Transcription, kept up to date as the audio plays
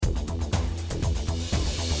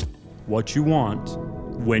what you want,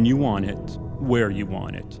 when you want it, where you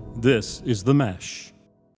want it. This is The Mesh.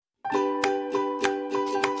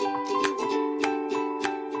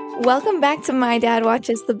 Welcome back to My Dad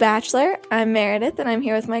Watches The Bachelor. I'm Meredith, and I'm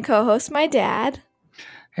here with my co-host, my dad.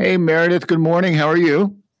 Hey, Meredith. Good morning. How are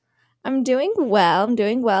you? I'm doing well.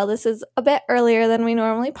 This is a bit earlier than we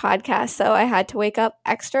normally podcast, so I had to wake up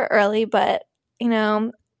extra early. But,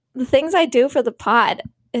 the things I do for the pod,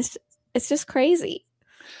 it's just crazy.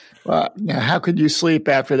 Well, how could you sleep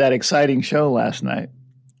after that exciting show last night?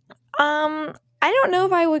 I don't know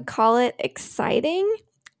if I would call it exciting.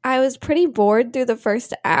 I was pretty bored through the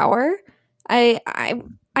first hour. I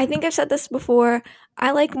think I've said this before.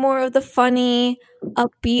 I like more of the funny,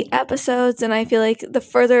 upbeat episodes, and I feel like the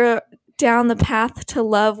further down the path to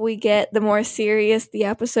love we get, the more serious the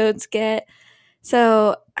episodes get.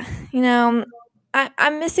 So,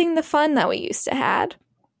 I'm missing the fun that we used to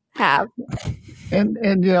have. And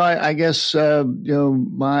I guess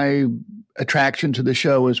my attraction to the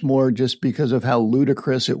show was more just because of how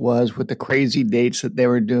ludicrous it was with the crazy dates that they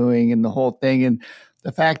were doing and the whole thing, and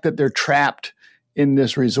the fact that they're trapped in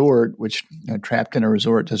this resort, which trapped in a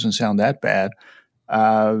resort doesn't sound that bad,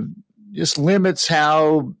 just limits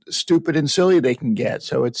how stupid and silly they can get.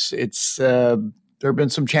 So it's there have been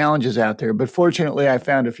some challenges out there, but fortunately I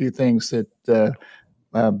found a few things that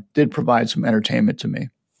did provide some entertainment to me.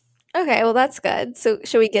 Okay, well, that's good. So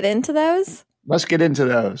should we get into those? Let's get into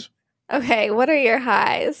those. Okay, what are your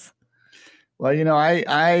highs? Well,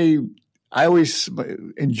 I always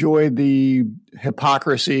enjoy the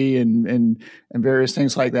hypocrisy and various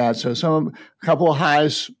things like that. So a couple of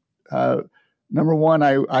highs. Number one,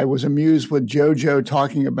 I was amused with JoJo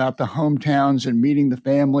talking about the hometowns and meeting the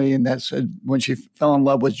family, and that's when she fell in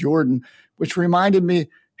love with Jordan, which reminded me,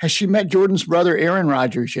 has she met Jordan's brother Aaron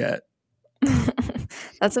Rodgers yet?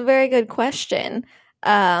 That's a very good question.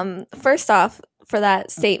 First off, for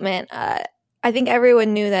that statement, I think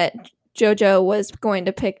everyone knew that JoJo was going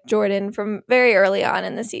to pick Jordan from very early on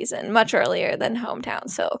in the season, much earlier than hometown.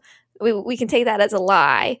 So we can take that as a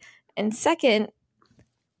lie. And second,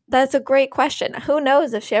 that's a great question. Who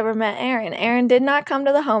knows if she ever met Aaron? Aaron did not come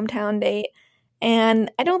to the hometown date,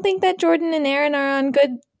 and I don't think that Jordan and Aaron are on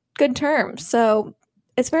good terms. So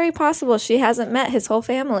it's very possible she hasn't met his whole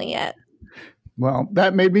family yet. Well,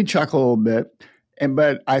 that made me chuckle a little bit.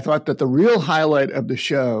 But I thought that the real highlight of the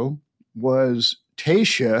show was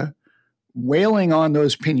Tayshia wailing on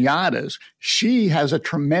those piñatas. She has a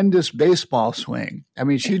tremendous baseball swing. I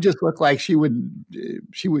mean, she just looked like she was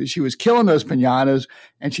killing those piñatas,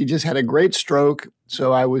 and she just had a great stroke.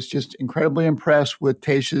 So I was just incredibly impressed with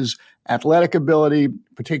Tayshia's athletic ability,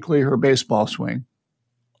 particularly her baseball swing.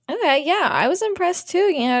 Okay, yeah, I was impressed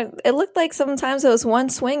too. It looked like sometimes it was one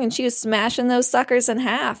swing and she was smashing those suckers in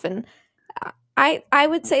half. And I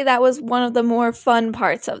would say that was one of the more fun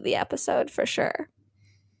parts of the episode for sure.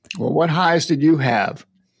 Well, what highs did you have?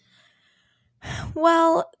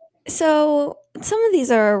 Well, so some of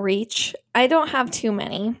these are a reach. I don't have too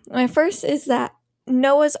many. My first is that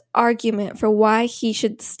Noah's argument for why he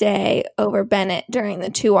should stay over Bennett during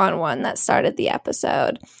the 2-on-1 that started the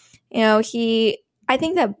episode. I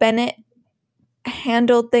think that Bennett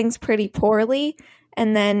handled things pretty poorly,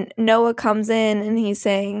 and then Noah comes in and he's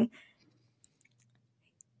saying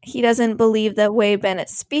he doesn't believe the way Bennett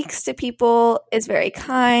speaks to people is very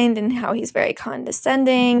kind and how he's very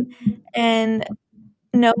condescending. And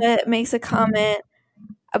Noah makes a comment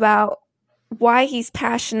about why he's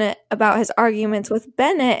passionate about his arguments with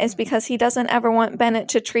Bennett is because he doesn't ever want Bennett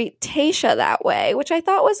to treat Tayshia that way, which I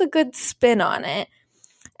thought was a good spin on it.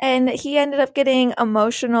 And he ended up getting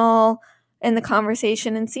emotional in the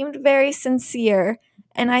conversation and seemed very sincere.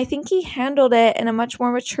 And I think he handled it in a much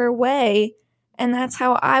more mature way. And that's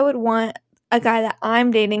how I would want a guy that I'm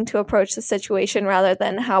dating to approach the situation rather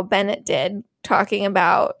than how Bennett did, talking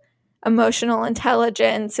about emotional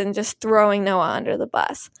intelligence and just throwing Noah under the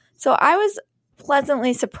bus. So I was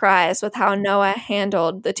pleasantly surprised with how Noah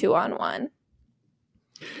handled the 2-on-1.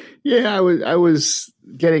 Yeah, I was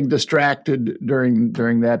getting distracted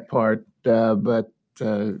during that part, but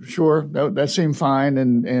sure, that seemed fine.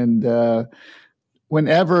 And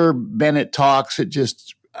whenever Bennett talks, it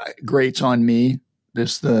just grates on me.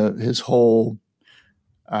 His whole,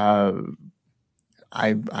 I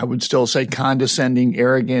would still say condescending,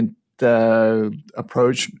 arrogant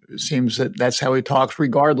approach. Seems that that's how he talks,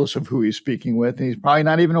 regardless of who he's speaking with, and he's probably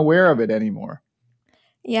not even aware of it anymore.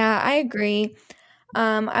 Yeah, I agree.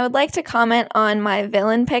 I would like to comment on my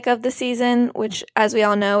villain pick of the season, which, as we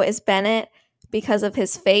all know, is Bennett because of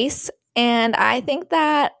his face. And I think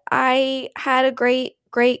that I had a great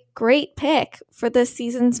pick for this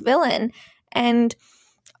season's villain. And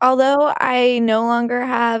although I no longer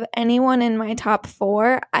have anyone in my top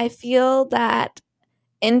 4, I feel that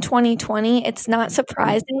in 2020, it's not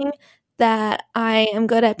surprising that I am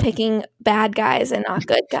good at picking bad guys and not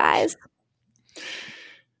good guys.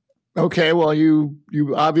 Okay, well, you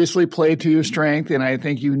obviously played to your strength, and I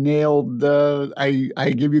think you nailed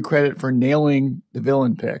I give you credit for nailing the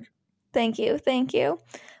villain pick. Thank you.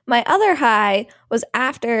 My other high was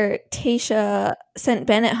after Tasha sent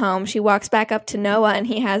Bennett home. She walks back up to Noah, and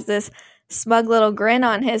he has this smug little grin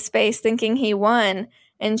on his face, thinking he won.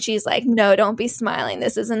 And she's like, "No, don't be smiling.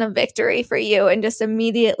 This isn't a victory for you," and just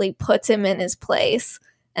immediately puts him in his place.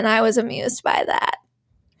 And I was amused by that.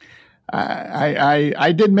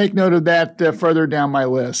 I did make note of that further down my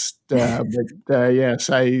list, but yes,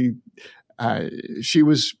 she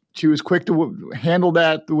was quick to handle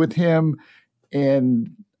that with him, and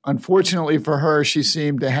unfortunately for her, she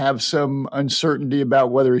seemed to have some uncertainty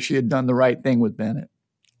about whether she had done the right thing with Bennett.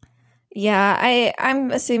 Yeah,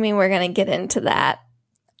 I'm assuming we're going to get into that.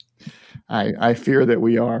 I fear that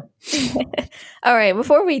we are. All right,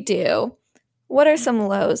 before we do, what are some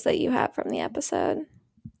lows that you have from the episode?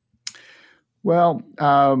 Well,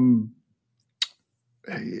 I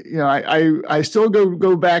still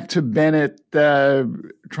go back to Bennett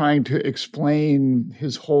trying to explain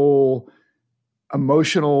his whole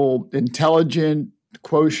emotional intelligent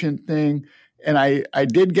quotient thing. And I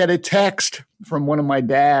did get a text from one of my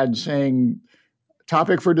dads saying,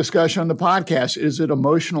 topic for discussion on the podcast, is it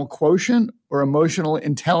emotional quotient or emotional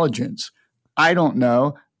intelligence? I don't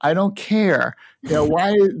know. I don't care.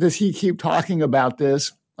 Why does he keep talking about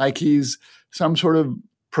this like he's some sort of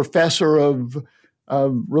professor of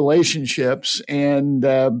relationships and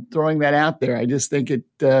throwing that out there? I just think it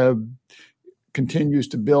continues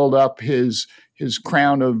to build up his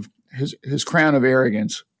crown of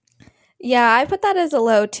arrogance. Yeah, I put that as a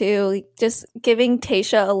low too. Just giving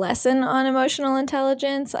Tasha a lesson on emotional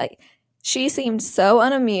intelligence. She seemed so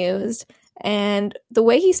unamused, and the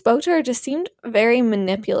way he spoke to her just seemed very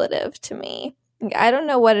manipulative to me. I don't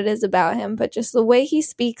know what it is about him, but just the way he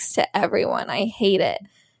speaks to everyone, I hate it.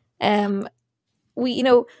 We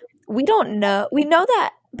don't know. We know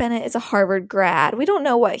that Bennett is a Harvard grad. We don't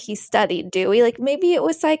know what he studied, do we? Maybe it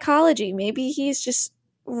was psychology. Maybe he's just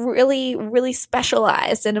really, really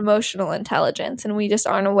specialized in emotional intelligence, and we just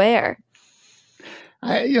aren't aware.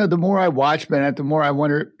 The more I watch Bennett, the more I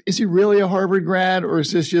wonder, is he really a Harvard grad, or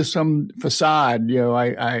is this just some facade?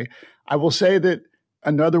 I will say that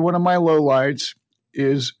another one of my lowlights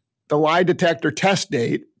is the lie detector test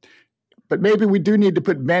date, but maybe we do need to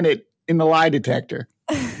put Bennett in the lie detector.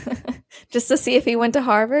 Just to see if he went to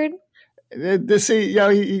Harvard? To see,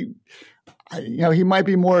 he might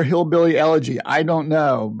be more hillbilly elegy. I don't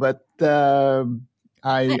know, but I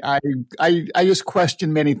just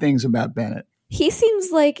question many things about Bennett. He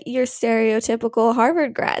seems like your stereotypical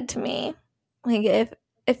Harvard grad to me.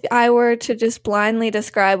 If I were to just blindly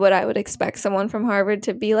describe what I would expect someone from Harvard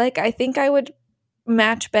to be like, I think I would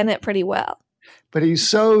match Bennett pretty well. But he's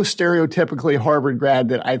so stereotypically Harvard grad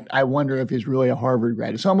that I wonder if he's really a Harvard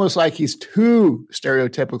grad. It's almost like he's too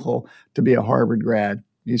stereotypical to be a Harvard grad.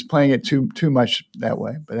 He's playing it too much that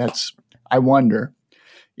way. But I wonder.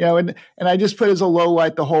 And I just put as a low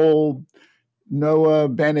light the whole Noah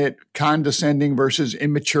Bennett condescending versus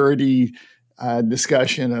immaturity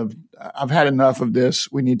discussion of, I've had enough of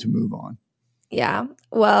this. We need to move on. Yeah.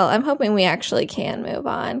 Well, I'm hoping we actually can move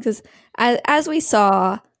on because as we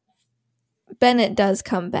saw, Bennett does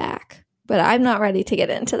come back, but I'm not ready to get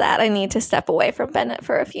into that. I need to step away from Bennett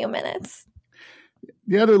for a few minutes.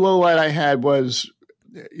 The other low light I had was,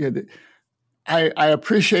 I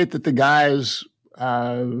appreciate that the guys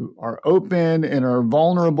are open and are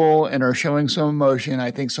vulnerable and are showing some emotion.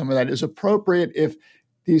 I think some of that is appropriate if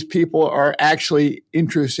these people are actually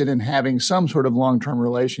interested in having some sort of long-term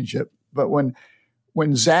relationship. But when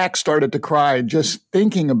Zach started to cry, just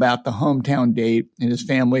thinking about the hometown date and his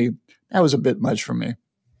family, that was a bit much for me.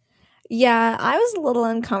 Yeah, I was a little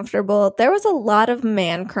uncomfortable. There was a lot of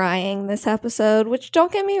man crying this episode, which,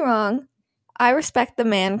 don't get me wrong, I respect the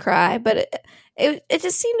man cry, but it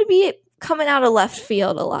just seemed to be coming out of left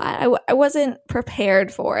field a lot. I wasn't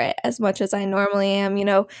prepared for it as much as I normally am.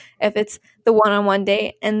 If it's the one-on-one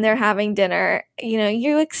date and they're having dinner,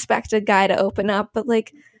 you expect a guy to open up, but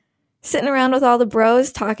sitting around with all the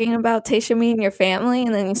bros talking about Tasha, me, and your family,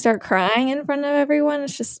 and then you start crying in front of everyone,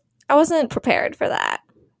 it's just, I wasn't prepared for that.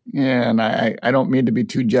 Yeah, and I don't mean to be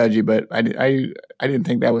too judgy, but I didn't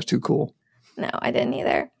think that was too cool. No, I didn't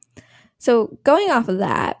either. So going off of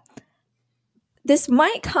that, this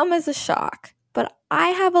might come as a shock, but I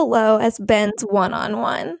have a low as Ben's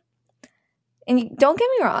one-on-one. And don't get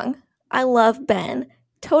me wrong, I love Ben.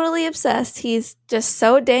 totally obsessed. He's just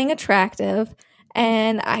so dang attractive.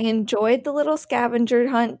 And I enjoyed the little scavenger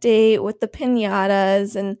hunt date with the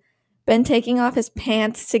piñatas and Ben taking off his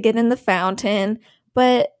pants to get in the fountain.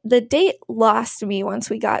 But the date lost me once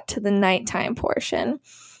we got to the nighttime portion.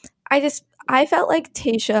 I felt like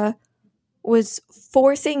Tayshia was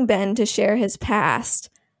forcing Ben to share his past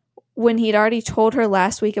when he'd already told her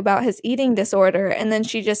last week about his eating disorder, and then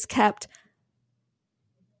she just kept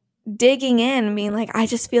digging in, being like, I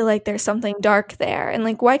just feel like there's something dark there. And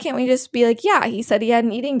like, why can't we just be like, yeah, he said he had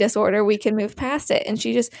an eating disorder, we can move past it. And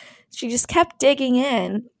she just kept digging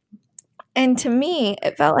in. And to me,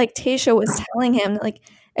 it felt like Tayshia was telling him, like,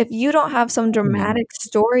 if you don't have some dramatic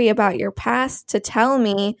story about your past to tell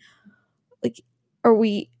me, like,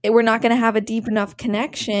 we're not going to have a deep enough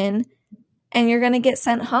connection and you're going to get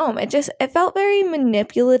sent home. It felt very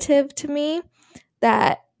manipulative to me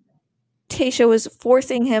that Tayshia was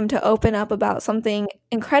forcing him to open up about something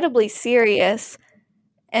incredibly serious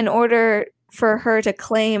in order for her to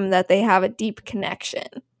claim that they have a deep connection.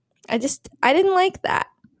 I didn't like that.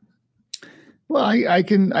 Well, I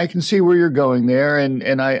can see where you're going there,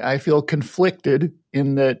 and I feel conflicted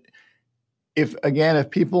in that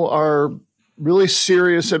if people are really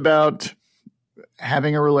serious about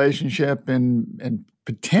having a relationship and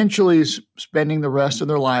potentially spending the rest of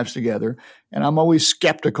their lives together, and I'm always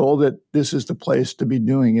skeptical that this is the place to be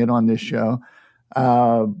doing it on this show,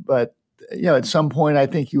 but at some point I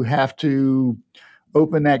think you have to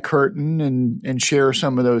open that curtain and share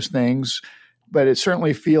some of those things, but it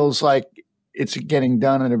certainly feels like it's getting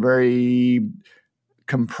done in a very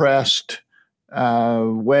compressed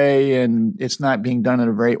way, and it's not being done in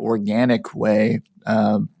a very organic way,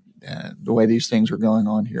 the way these things are going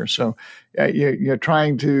on here. So you're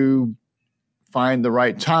trying to find the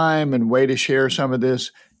right time and way to share some of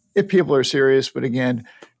this if people are serious. But again,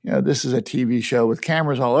 this is a TV show with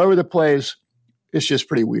cameras all over the place. It's just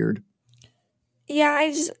pretty weird.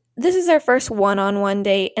 Yeah, this is our first one-on-one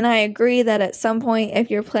date, and I agree that at some point,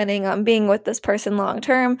 if you're planning on being with this person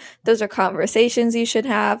long-term, those are conversations you should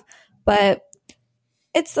have, but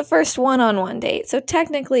it's the first one-on-one date, so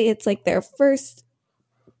technically it's like their first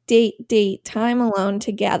date time alone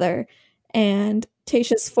together, and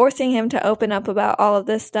Tayshia's forcing him to open up about all of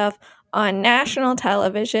this stuff on national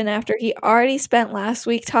television after he already spent last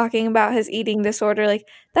week talking about his eating disorder. Like,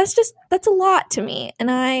 that's a lot to me, and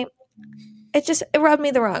it rubbed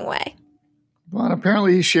me the wrong way. Well, and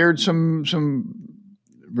apparently he shared some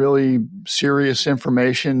really serious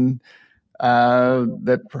information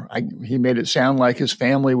that he made it sound like his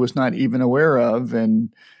family was not even aware of, and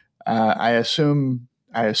I assume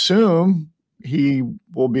he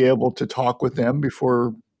will be able to talk with them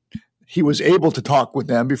before he was able to talk with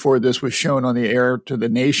them before this was shown on the air to the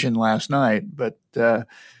nation last night. But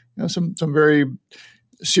some very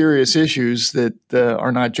serious issues that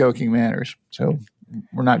are not joking matters. So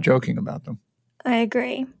we're not joking about them. I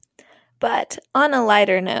agree. But on a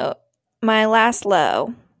lighter note, my last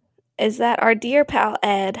low is that our dear pal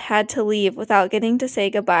Ed had to leave without getting to say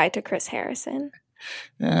goodbye to Chris Harrison.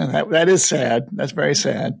 Yeah, that is sad. That's very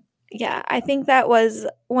sad. Yeah, I think that was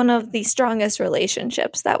one of the strongest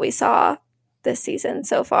relationships that we saw this season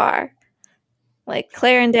so far. Like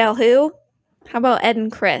Claire and Dale who? How about Ed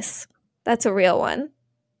and Chris? That's a real one.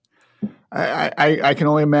 I can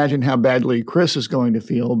only imagine how badly Chris is going to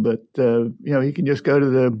feel, but he can just go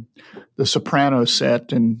to the Sopranos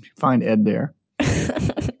set and find Ed there.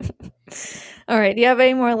 All right. Do you have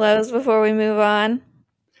any more lows before we move on?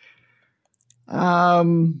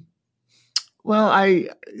 Well,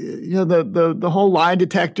 the whole lie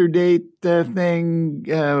detector date thing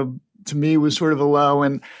to me was sort of a low,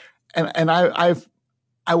 and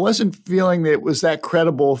I wasn't feeling that it was that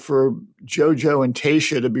credible for JoJo and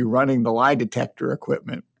Tayshia to be running the lie detector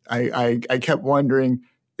equipment. I kept wondering,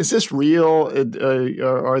 is this real?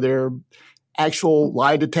 Are there actual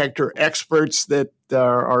lie detector experts that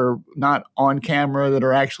are not on camera that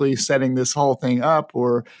are actually setting this whole thing up,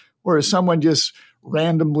 or is someone just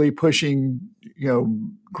randomly pushing,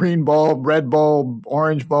 green bulb, red bulb,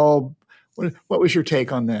 orange bulb? What was your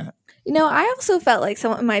take on that? I also felt like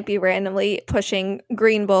someone might be randomly pushing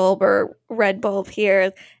green bulb or red bulb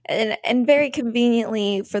here, and very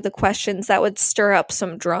conveniently for the questions that would stir up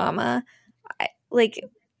some drama.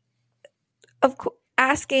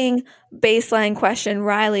 Asking baseline question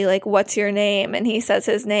Riley, like, what's your name? And he says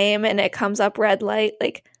his name and it comes up red light.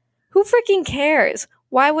 Like, who freaking cares?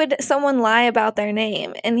 Why would someone lie about their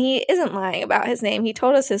name? And he isn't lying about his name. He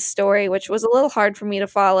told us his story, which was a little hard for me to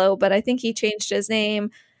follow, but I think he changed his name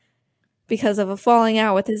because of a falling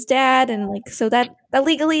out with his dad, and so that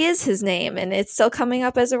legally is his name, and it's still coming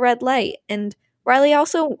up as a red light. And Riley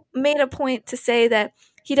also made a point to say that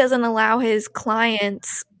he doesn't allow his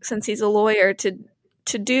clients, since he's a lawyer, to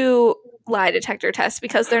do lie detector tests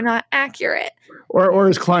because they're not accurate. Or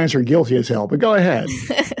his clients are guilty as hell. But go ahead.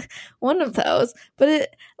 One of those. But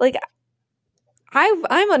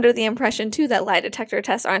I'm under the impression too that lie detector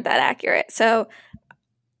tests aren't that accurate. So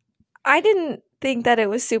I didn't think that it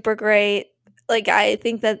was super great. Like, I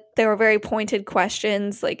think that there were very pointed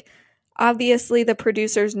questions. Like, obviously the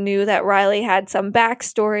producers knew that Riley had some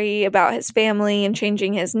backstory about his family and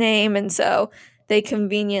changing his name, and so they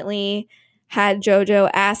conveniently had JoJo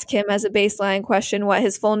ask him as a baseline question what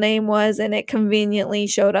his full name was, and it conveniently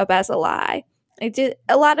showed up as a lie.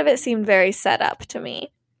 A lot of it seemed very set up to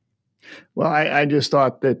me. Well, I just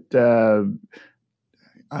thought that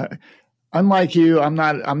unlike you, I'm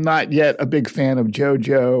not yet a big fan of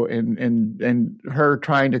JoJo and her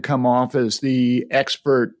trying to come off as the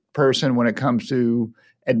expert person when it comes to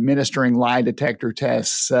administering lie detector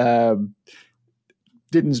tests. Didn't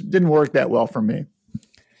work that well for me.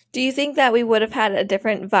 Do you think that we would have had a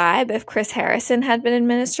different vibe if Chris Harrison had been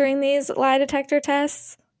administering these lie detector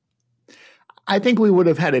tests? I think we would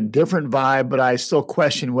have had a different vibe, but I still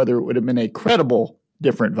question whether it would have been a credible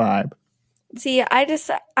different vibe. See, I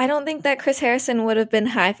don't think that Chris Harrison would have been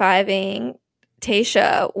high-fiving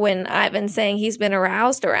Tayshia when Ivan's saying he's been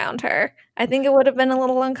aroused around her. I think it would have been a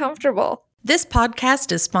little uncomfortable. This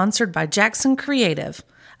podcast is sponsored by Jackson Creative,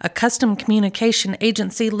 a custom communication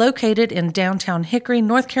agency located in downtown Hickory,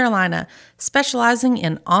 North Carolina, specializing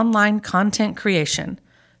in online content creation.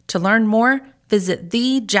 To learn more, visit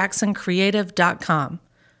thejacksoncreative.com.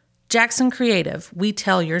 Jackson Creative, we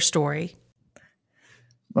tell your story.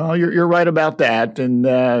 Well, you're right about that, and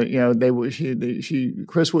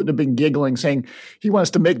Chris wouldn't have been giggling, saying he wants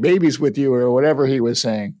to make babies with you or whatever he was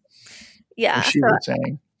saying. Yeah, she was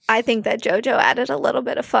saying. I think that JoJo added a little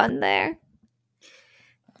bit of fun there.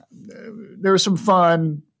 There was some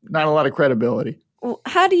fun, not a lot of credibility.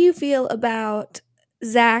 How do you feel about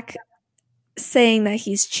Zach saying that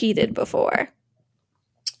he's cheated before?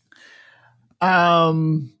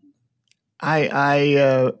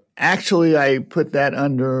 Actually, I put that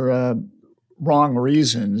under wrong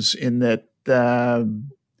reasons in that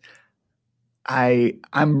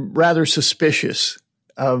I'm rather suspicious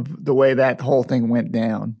of the way that whole thing went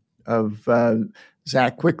down, of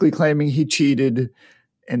Zach quickly claiming he cheated,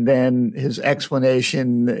 and then his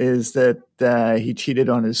explanation is that he cheated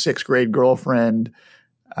on his sixth grade girlfriend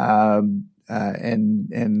and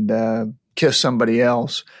kissed somebody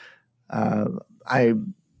else. I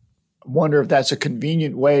wonder if that's a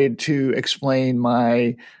convenient way to explain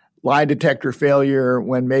my lie detector failure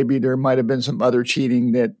when maybe there might have been some other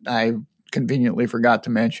cheating that I conveniently forgot to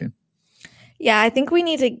mention. Yeah, I think we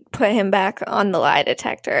need to put him back on the lie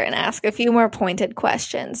detector and ask a few more pointed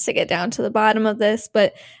questions to get down to the bottom of this.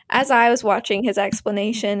 But as I was watching his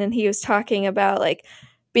explanation and he was talking about like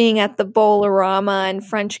being at the Bowl-orama and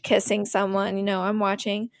French kissing someone, I'm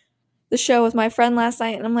watching the show with my friend last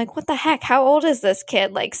night and I'm like, what the heck? How old is this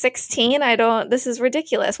kid? Like 16? This is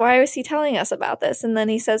ridiculous. Why is he telling us about this? And then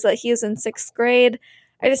he says that he was in sixth grade.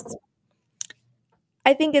 I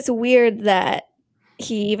think it's weird that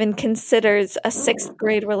he even considers a sixth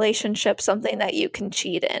grade relationship something that you can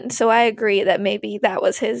cheat in. So I agree that maybe that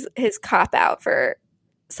was his cop out for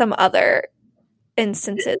some other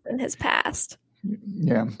instances in his past.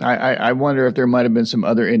 Yeah. I wonder if there might have been some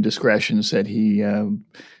other indiscretions that he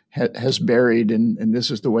has buried, and this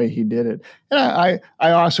is the way he did it. And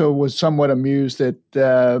I also was somewhat amused that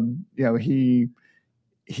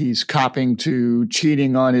he's copping to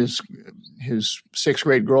cheating on his sixth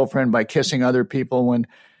grade girlfriend by kissing other people when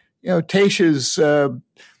Tayshia's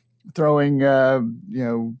throwing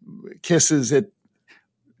kisses at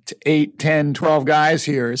 8, 10, 12 guys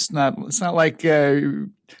here. It's not like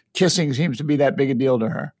kissing seems to be that big a deal to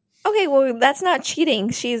her. Okay, well, that's not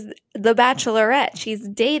cheating. She's the Bachelorette. She's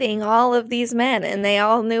dating all of these men, and they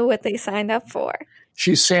all knew what they signed up for.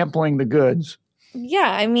 She's sampling the goods.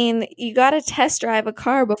 Yeah, I mean, you got to test drive a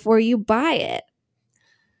car before you buy it.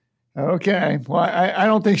 Okay. Well, I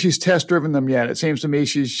don't think she's test driven them yet. It seems to me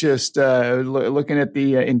she's just looking at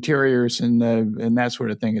the interiors and that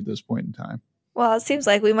sort of thing at this point in time. Well, it seems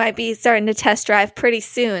like we might be starting to test drive pretty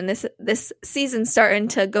soon. This season's starting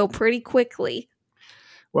to go pretty quickly.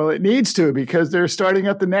 Well, it needs to, because they're starting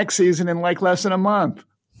up the next season in like less than a month.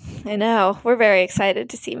 I know. We're very excited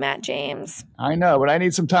to see Matt James. I know, but I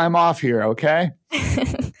need some time off here, okay?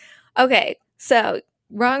 Okay, so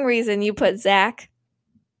wrong reason you put Zach.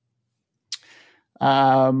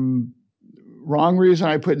 Wrong reason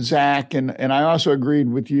I put Zach, and I also agreed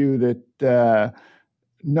with you that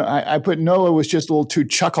I put Noah was just a little too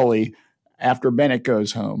chuckly after Bennett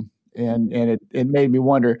goes home. And it made me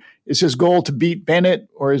wonder, is his goal to beat Bennett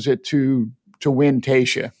or is it to win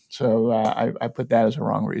Tayshia? So I put that as a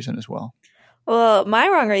wrong reason as well. Well, my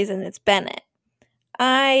wrong reason is Bennett.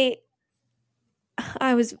 I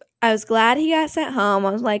was glad he got sent home.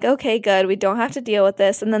 I was like, okay, good. We don't have to deal with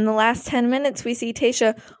this. And then the last 10 minutes, we see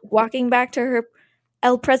Tayshia walking back to her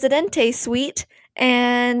El Presidente suite,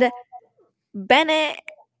 and Bennett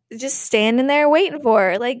just standing there waiting for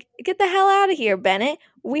her. Like, get the hell out of here, Bennett.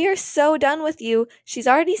 We are so done with you. She's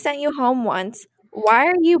already sent you home once. Why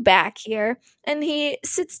are you back here? And he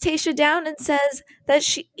sits Tayshia down and says that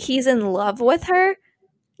he's in love with her.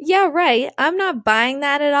 Yeah, right. I'm not buying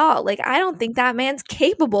that at all. Like, I don't think that man's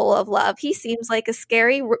capable of love. He seems like a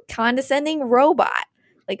scary, condescending robot.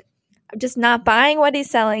 Like, I'm just not buying what he's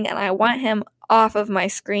selling, and I want him off of my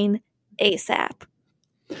screen ASAP.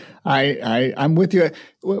 I'm with you.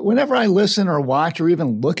 Whenever I listen or watch or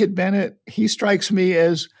even look at Bennett, he strikes me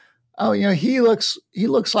as, he looks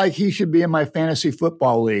like he should be in my fantasy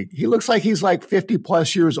football league. He looks like he's like 50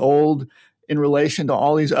 plus years old in relation to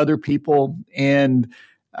all these other people. And,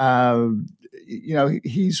 he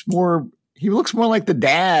looks more like the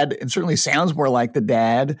dad and certainly sounds more like the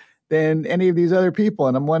dad than any of these other people.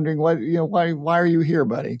 And I'm wondering why are you here,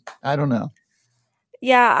 buddy? I don't know.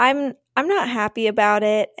 Yeah, I'm not happy about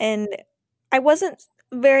it, and I wasn't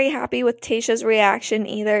very happy with Tayshia's reaction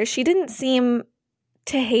either. She didn't seem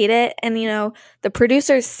to hate it, and the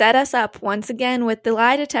producers set us up once again with the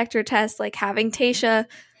lie detector test, like having Tayshia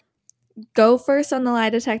go first on the lie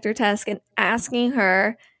detector test and asking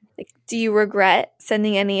her, like, do you regret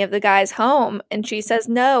sending any of the guys home? And she says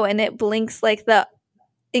no, and it blinks like the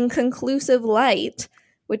inconclusive light,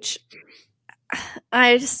 which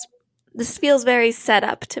this feels very set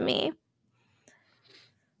up to me.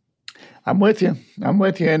 I'm with you.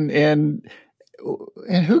 And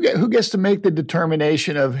who gets to make the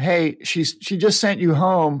determination of, hey, she just sent you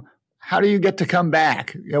home. How do you get to come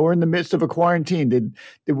back? We're in the midst of a quarantine. Did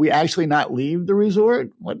we actually not leave the resort?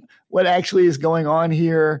 What actually is going on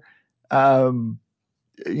here? Bennett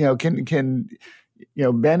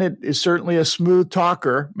is certainly a smooth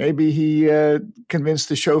talker. Maybe he convinced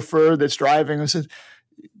the chauffeur that's driving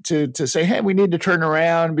to say, hey, we need to turn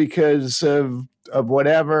around because of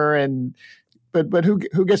whatever. But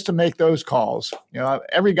who gets to make those calls?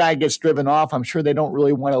 Every guy gets driven off. I'm sure they don't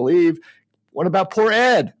really want to leave. What about poor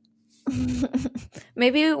Ed?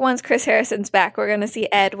 Maybe once Chris Harrison's back, we're going to see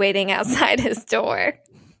Ed waiting outside his door.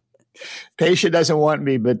 Tayshia doesn't want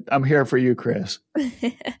me, but I'm here for you, Chris.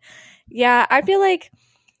 Yeah, I feel like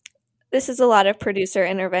this is a lot of producer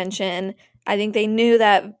intervention. I think they knew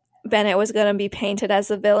that Bennett was going to be painted as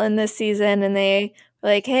the villain this season, and they were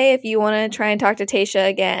like, hey, if you want to try and talk to Tayshia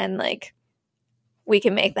again, like, we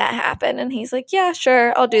can make that happen. And he's like, yeah,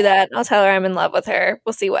 sure, I'll do that. I'll tell her I'm in love with her.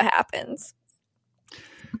 We'll see what happens.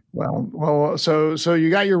 Well, so you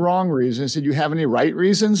got your wrong reasons. Did you have any right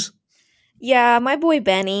reasons? Yeah, my boy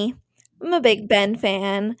Benny. I'm a big Ben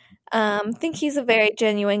fan. Think he's a very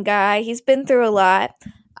genuine guy. He's been through a lot.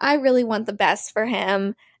 I really want the best for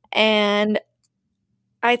him. And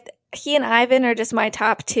he and Ivan are just my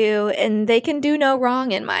top two, and they can do no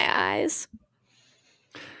wrong in my eyes.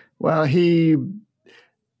 Well, he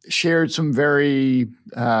shared some very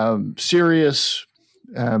serious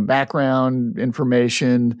background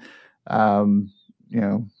information.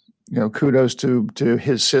 Kudos to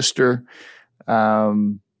his sister,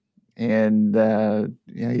 and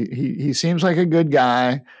he seems like a good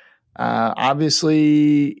guy.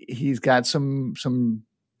 Obviously, he's got some.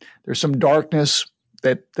 There's some darkness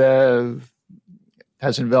that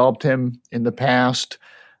has enveloped him in the past.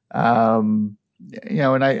 And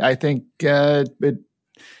I think good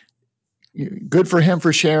for him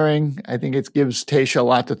for sharing. I think it gives Tayshia a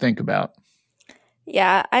lot to think about.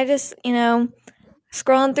 Yeah, I just,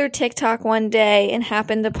 scrolling through TikTok one day and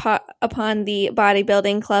happened upon the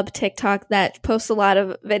bodybuilding club TikTok that posts a lot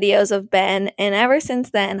of videos of Ben. And ever since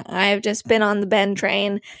then, I've just been on the Ben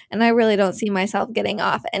train, and I really don't see myself getting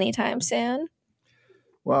off anytime soon.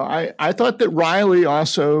 Well, I thought that Riley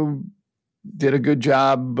also did a good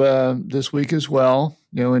job this week as well,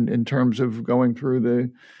 in terms of going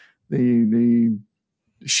through the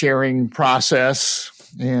sharing process.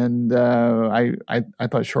 And I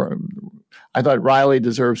thought Riley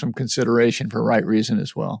deserved some consideration for right reason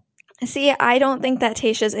as well. See, I don't think that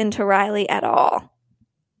Tayshia's into Riley at all.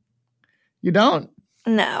 You don't?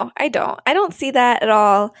 No, I don't. I don't see that at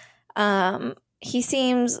all. He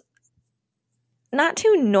seems not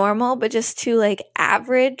too normal, but just too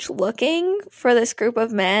average looking for this group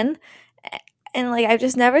of men. And like I've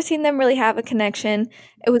just never seen them really have a connection.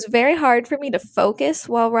 It was very hard for me to focus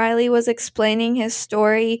while Riley was explaining his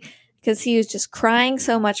story because he was just crying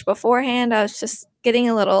so much beforehand. I was just getting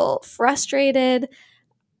a little frustrated.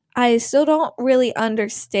 I still don't really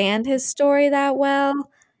understand his story that well.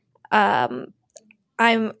 I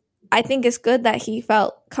think it's good that he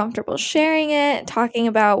felt comfortable sharing it, talking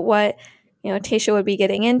about what, Tasha would be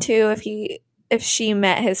getting into if she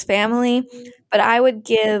met his family. But I would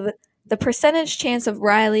give the percentage chance of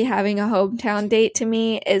Riley having a hometown date to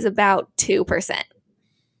me is about 2%.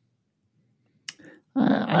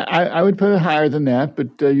 I would put it higher than that,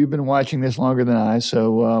 but you've been watching this longer than I,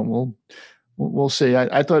 so we'll see.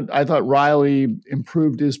 I thought Riley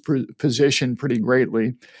improved his position pretty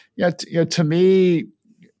greatly. Yeah, to me,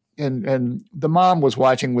 and the mom was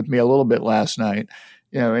watching with me a little bit last night.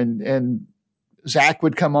 And Zach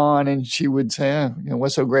would come on and she would say,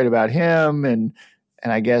 what's so great about him? And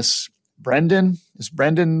I guess Brendan is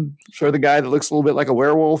sort of the guy that looks a little bit like a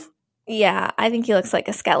werewolf. Yeah, I think he looks like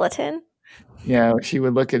a skeleton. Yeah, she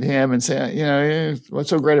would look at him and say,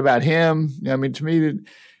 what's so great about him? I mean, to me,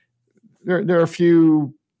 there are a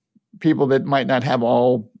few people that might not have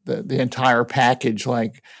all the entire package,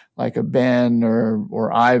 like a Ben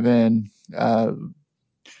or Ivan.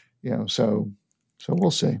 So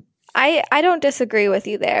we'll see. I don't disagree with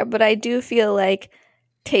you there, but I do feel like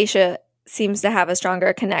Tasha seems to have a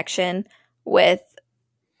stronger connection with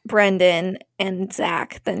Brendan and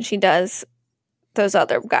Zach than she does those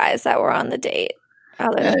other guys that were on the date,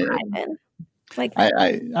 other than Ivan. Like,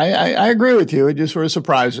 I agree with you. It just sort of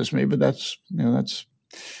surprises me, but that's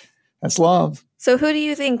love. So who do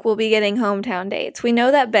you think will be getting hometown dates? We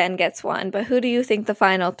know that Ben gets one, but who do you think the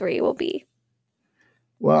final three will be?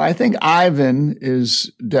 Well, I think Ivan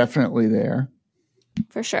is definitely there.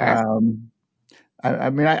 For sure.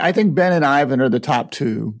 I think Ben and Ivan are the top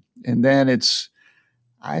two. And then it's,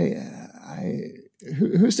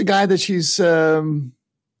 who's the guy that she's having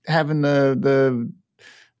the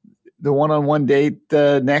one-on-one date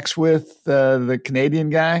next with, the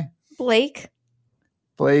Canadian guy? Blake.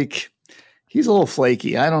 He's a little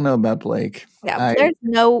flaky. I don't know about Blake. Yeah, there's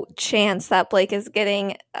no chance that Blake is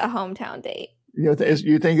getting a hometown date. You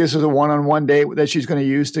think this is a one-on-one date that she's going to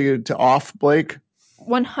use to off Blake?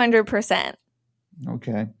 100%.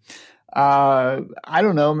 Okay. I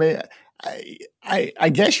don't know. I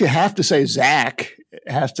guess you have to say Zach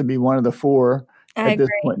has to be one of the four at this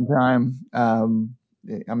point in time.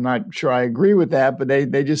 I'm not sure I agree with that, but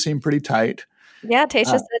they just seem pretty tight. Yeah, Tasha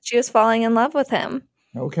said she was falling in love with him.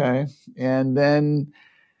 Okay. And then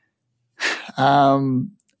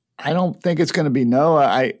I don't think it's going to be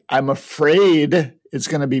Noah. I'm afraid it's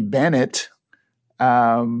going to be Bennett.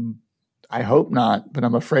 I hope not, but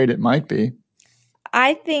I'm afraid it might be.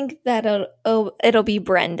 I think that it'll be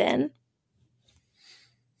Brendan.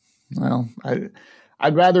 Well,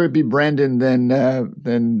 I'd rather it be Brendan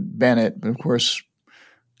than Bennett, but of course,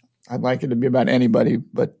 I'd like it to be about anybody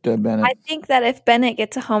but Bennett. I think that if Bennett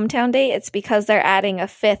gets a hometown date, it's because they're adding a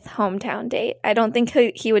fifth hometown date. I don't think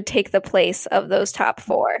he would take the place of those top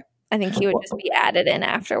four. I think he would just be added in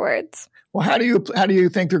afterwards. Well, how do you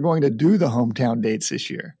think they're going to do the hometown dates this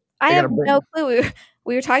year? I have no clue.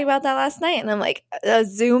 We were talking about that last night, and I'm like, a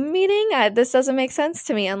Zoom meeting? This doesn't make sense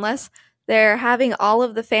to me unless they're having all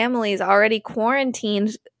of the families already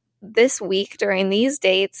quarantined this week during these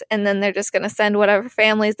dates, and then they're just going to send whatever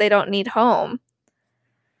families they don't need home.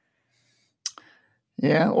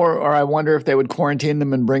 Yeah, or I wonder if they would quarantine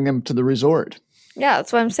them and bring them to the resort. Yeah,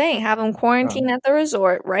 that's what I'm saying. Have them quarantine at the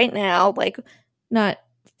resort right now, like not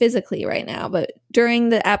physically right now, but during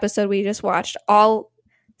the episode we just watched, all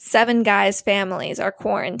 7 guys' families are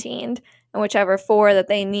quarantined, and whichever 4 that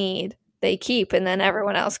they need, they keep, and then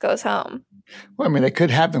everyone else goes home. Well, I mean, they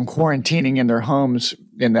could have them quarantining in their homes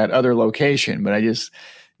in that other location, but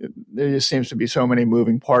there just seems to be so many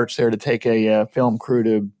moving parts there to take a film crew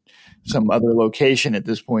to some other location at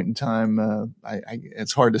this point in time.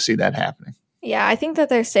 It's hard to see that happening. Yeah, I think that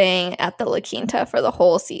they're staying at the La Quinta for the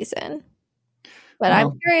whole season. But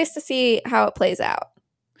I'm curious to see how it plays out.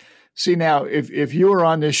 See, now, if you were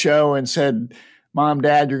on this show and said, Mom,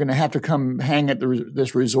 Dad, you're going to have to come hang at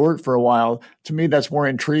this resort for a while, to me, that's more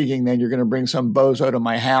intriguing than you're going to bring some bozo to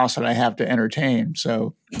my house that I have to entertain.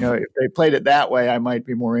 So, if they played it that way, I might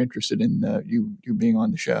be more interested in you being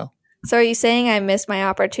on the show. So are you saying I missed my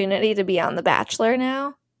opportunity to be on The Bachelor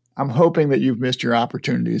now? I'm hoping that you've missed your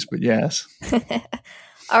opportunities, but yes.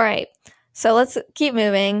 All right. So let's keep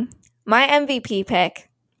moving. My MVP pick.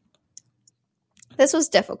 This was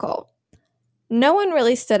difficult. No one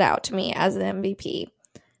really stood out to me as an MVP.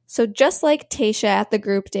 So just like Tasha at the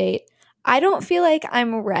group date, I don't feel like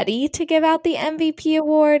I'm ready to give out the MVP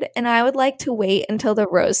award, and I would like to wait until the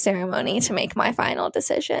rose ceremony to make my final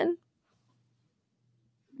decision.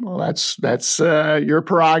 Well, that's your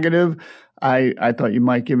prerogative. I thought you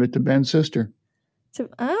might give it to Ben's sister.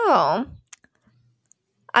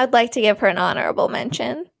 I'd like to give her an honorable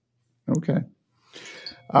mention. Okay.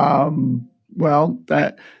 Well,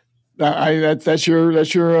 that's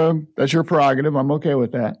your prerogative. I'm okay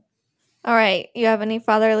with that. All right. You have any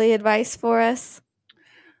fatherly advice for us?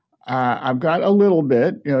 I've got a little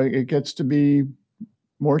bit. It gets to be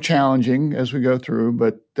more challenging as we go through.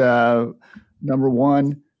 But number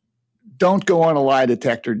one, don't go on a lie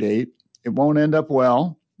detector date. It won't end up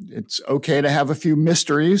well. It's okay to have a few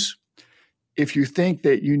mysteries. If you think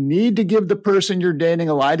that you need to give the person you're dating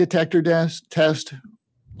a lie detector test,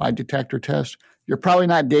 you're probably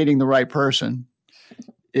not dating the right person.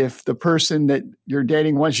 If the person that you're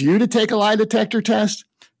dating wants you to take a lie detector test,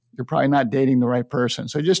 you're probably not dating the right person.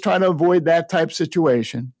 So just try to avoid that type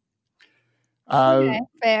situation. Okay,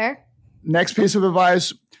 fair. Next piece of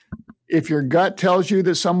advice, if your gut tells you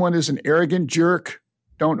that someone is an arrogant jerk,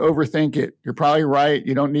 don't overthink it. You're probably right.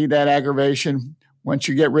 You don't need that aggravation. Once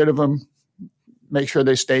you get rid of them, make sure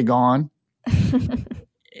they stay gone.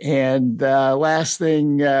 And last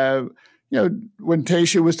thing, when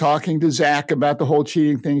Tayshia was talking to Zach about the whole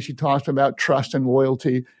cheating thing, she talked about trust and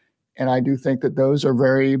loyalty. And I do think that those are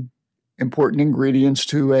very important ingredients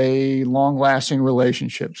to a long-lasting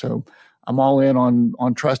relationship. So I'm all in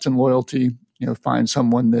on trust and loyalty. Find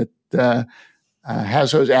someone that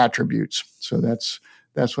has those attributes. So that's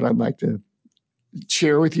what I'd like to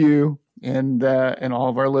share with you and all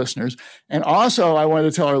of our listeners. And also, I wanted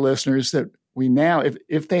to tell our listeners that we now,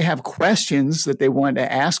 if they have questions that they want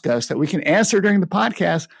to ask us that we can answer during the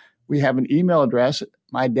podcast, we have an email address,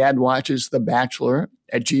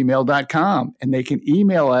 mydadwatchesthebachelor@gmail.com, and they can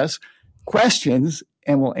email us questions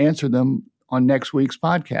and we'll answer them on next week's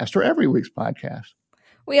podcast or every week's podcast.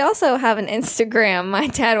 We also have an Instagram, My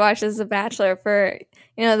Dad Watches The Bachelor, for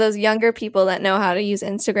those younger people that know how to use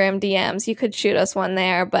Instagram DMs. You could shoot us one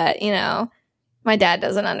there, but my dad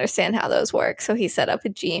doesn't understand how those work, so he set up a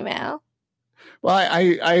Gmail. Well,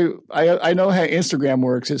 I know how Instagram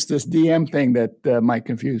works. It's this DM thing that might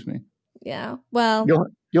confuse me. Yeah. Well,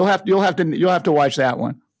 you'll have to watch that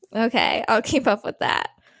one. Okay, I'll keep up with that.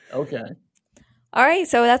 Okay. All right,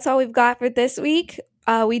 so that's all we've got for this week.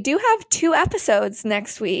 We do have 2 episodes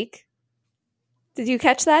next week. Did you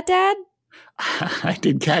catch that, Dad? I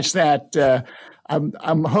did catch that.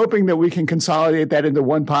 I'm hoping that we can consolidate that into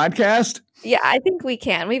one podcast. Yeah, I think we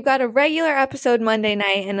can. We've got a regular episode Monday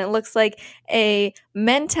night, and it looks like a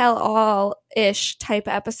Men Tell All-ish type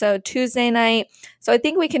episode Tuesday night. So I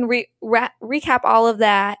think we can recap all of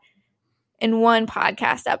that in one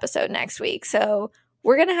podcast episode next week. So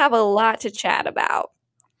we're going to have a lot to chat about.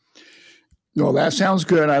 Well, that sounds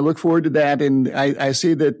good. I look forward to that. And I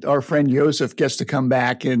see that our friend Joseph gets to come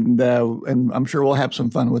back, and I'm sure we'll have some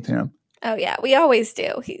fun with him. Oh, yeah, we always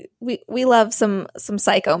do. We love some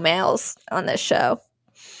psycho males on this show.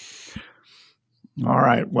 All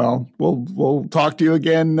right. Well, we'll talk to you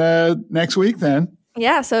again next week then.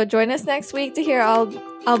 Yeah, so join us next week to hear all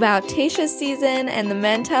about Tayshia's season and the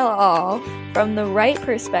Men Tell All from the right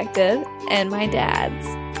perspective and my dad's.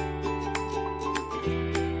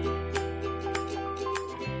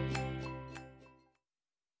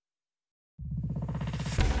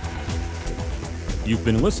 You've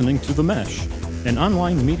been listening to The Mesh, an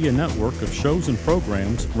online media network of shows and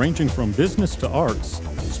programs ranging from business to arts,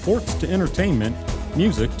 sports to entertainment,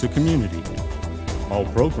 music to community. All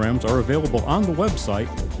programs are available on the website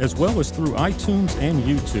as well as through iTunes and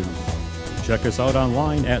YouTube. Check us out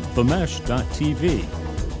online at themesh.tv.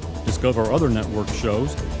 Discover other network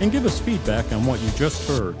shows and give us feedback on what you just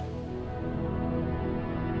heard.